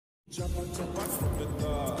Show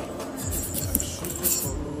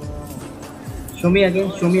me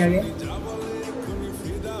again. Show me again.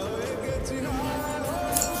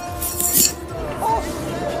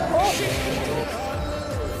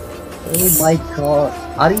 Oh my God!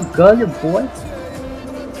 Are you girl or boy?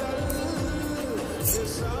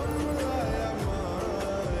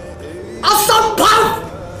 असंभव!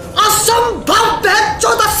 असंभव!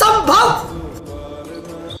 बेचोद असंभव!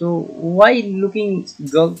 So why looking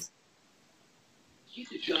girls?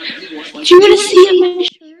 Do you want to see my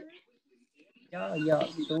shirt? Yeah.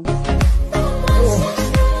 Don't. Oh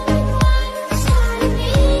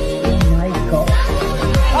my God!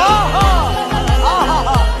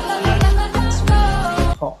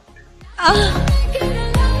 Hot.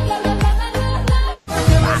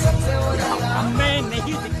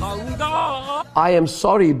 I am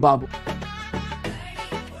sorry, Babu.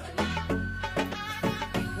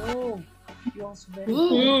 Oh, you are very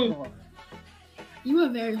hot. You are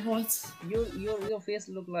very hot. Your face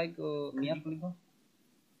look like Mia Khalifa.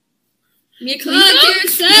 Mia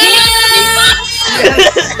Khalifa?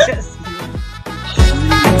 Yes.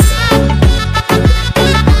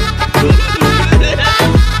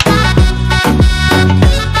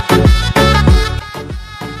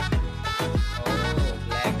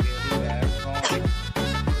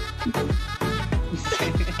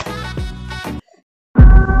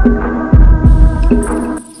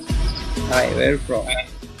 Hi, where from?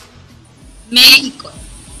 Mexico.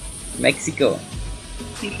 Mexico.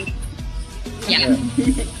 Yeah.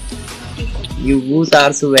 You both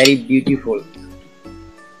are so very beautiful.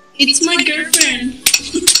 It's my girlfriend.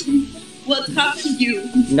 What happened to you?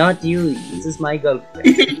 Not you. This is my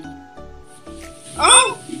girlfriend.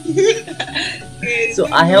 Oh. So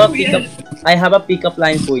I have a pickup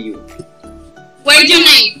line for you. What's your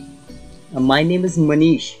name? My name is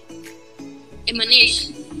Manish.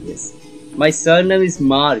 Manish. Yes. My surname is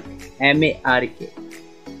Mark. M-A-R-K.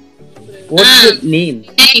 What's your name?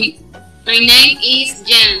 My name is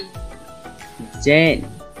Jan. Jan.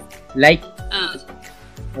 Like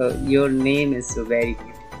Uh, your name is so very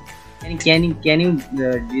good. Can you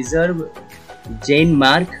deserve Jane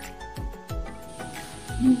Mark?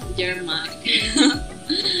 German.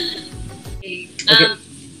 Okay.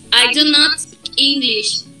 I do not speak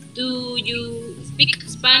English. Do you speak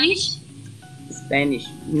Spanish? Spanish?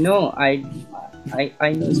 No, I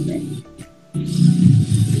know Spanish.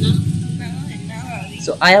 No.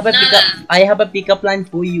 So I have a pickup line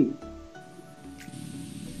for you.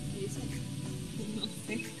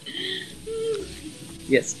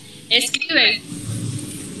 Yes. Escribe.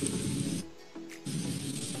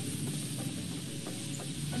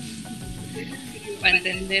 Para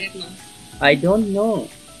entendernos. I don't know.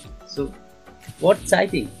 So what's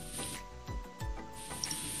typing?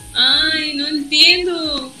 Ay, no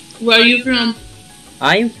entiendo. Where are you from?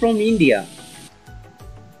 I am from India.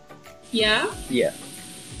 Yeah. Yeah.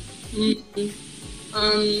 I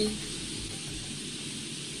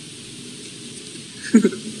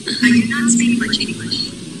do not speak much English.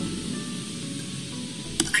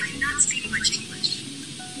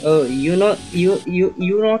 Oh, you not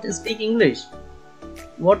speak English.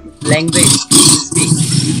 What language do you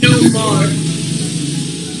speak? No more.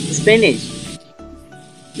 Spanish.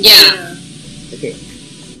 Yeah. Okay.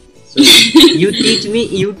 So you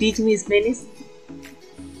teach me Spanish.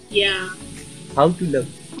 Yeah. How to love.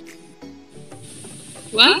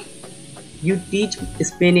 What? You teach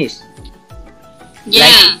Spanish. Yeah.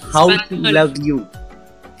 Like how to Spanish. love you.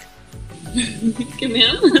 ¿Qué me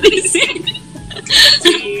ama? Dice.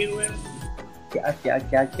 Sí, bueno. क्या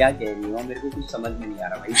कह रही हो मेरे को कुछ समझ में नहीं आ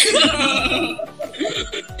रहा भाई.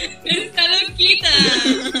 Está loquita.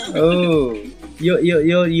 Oh,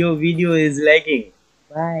 your video is lagging.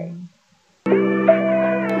 Bye.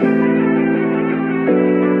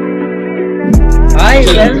 Hi,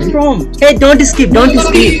 where are you from? Hey, don't skip. No, don't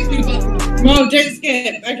skip.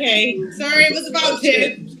 Okay. Sorry, it was about to.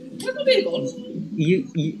 What's my vehicle? You.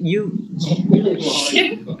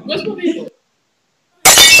 What's my vehicle?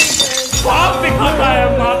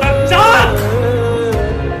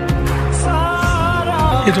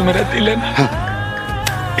 ये जो मेरा दिल है ना,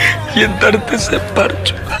 ये दर्द से भर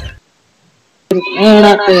चुका है.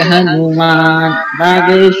 हनुमान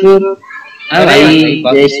नागेश्वर हवाई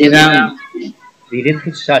जय श्री राम. धीरे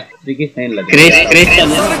कुछ शास्त्री के फैन लगे.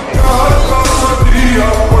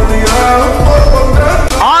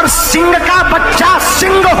 और सिंह का बच्चा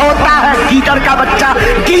सिंह होता है, गीदड़ का बच्चा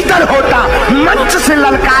गीदड़ होता. मंच से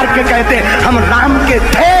ललकार के कहते हम राम के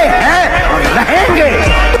थे हैं और रहेंगे.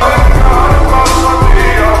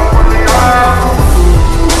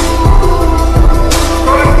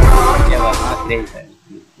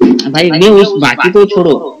 भाई मैं उस बाकी तो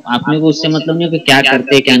छोड़ो, आपने को उससे मतलब नहीं हो कि क्या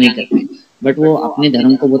करते क्या नहीं करते, बट वो अपने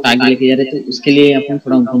धर्म को बहुत आगे लेके जा रहे थे, उसके लिए अपन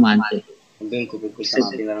थोड़ा उनको मानते हैं। बिल्कुल बिल्कुल,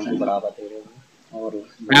 सनातन धर्म को बढ़ावा दे रहे हो। और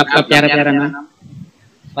आपका प्यारा प्यारा नाम?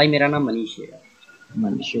 भाई मेरा नाम मनीष है।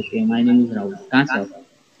 Manish, okay. My name is Rahul. कहाँ से हो?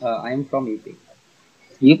 I am from UP.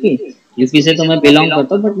 UP? UP से तो मैं बिलोंग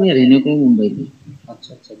करता हूँ, बट मैं रहने को मुंबई में।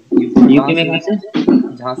 अच्छा अच्छा, यूपी में कहाँ से?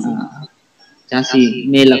 झांसी। झांसी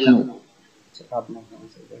में लखनऊ। आप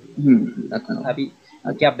लखनऊ। अभी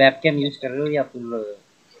क्या वेबकैम यूज कर रहे हो या फिर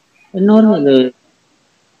नॉर्मल?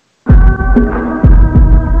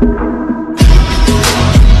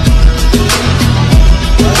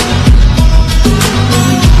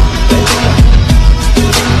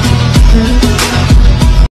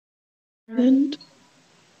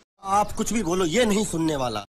 आप कुछ भी बोलो, ये नहीं सुनने वाला।